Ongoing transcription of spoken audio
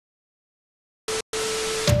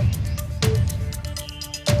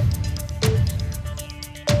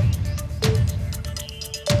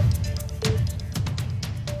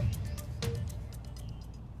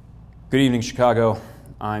Good evening, Chicago.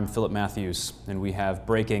 I'm Philip Matthews, and we have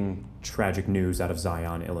breaking, tragic news out of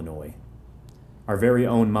Zion, Illinois. Our very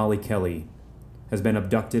own Molly Kelly has been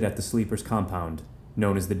abducted at the Sleepers compound,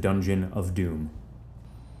 known as the Dungeon of Doom.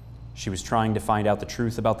 She was trying to find out the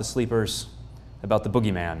truth about the Sleepers, about the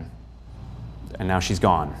Boogie Man, and now she's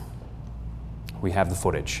gone. We have the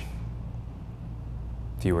footage.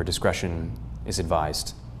 Viewer discretion is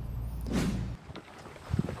advised.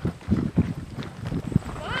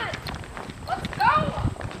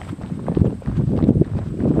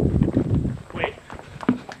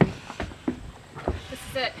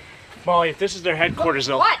 Molly, if this is their headquarters,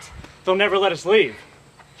 they'll never let us leave.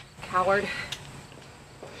 Coward.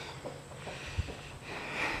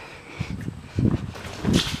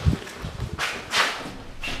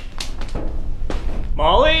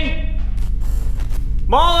 Molly?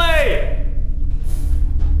 Molly!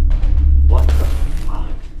 What the fuck?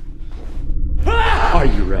 Ah! Are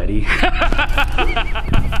you ready?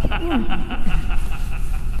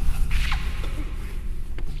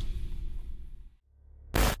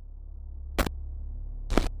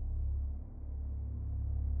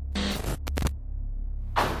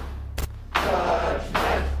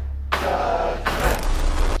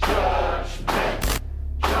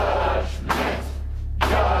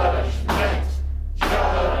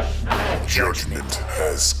 Judgment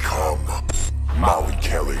has come. Molly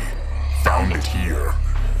Kelly found it here.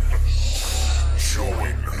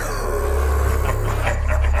 Join her.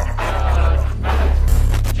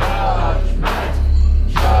 Judgment.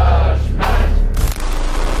 Judgment.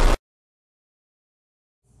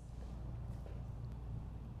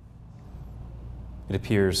 It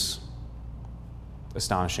appears,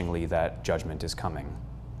 astonishingly, that judgment is coming.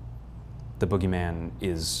 The Boogie Man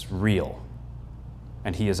is real,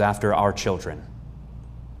 and he is after our children,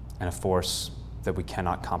 and a force that we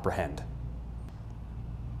cannot comprehend.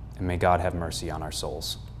 And may God have mercy on our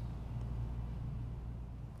souls.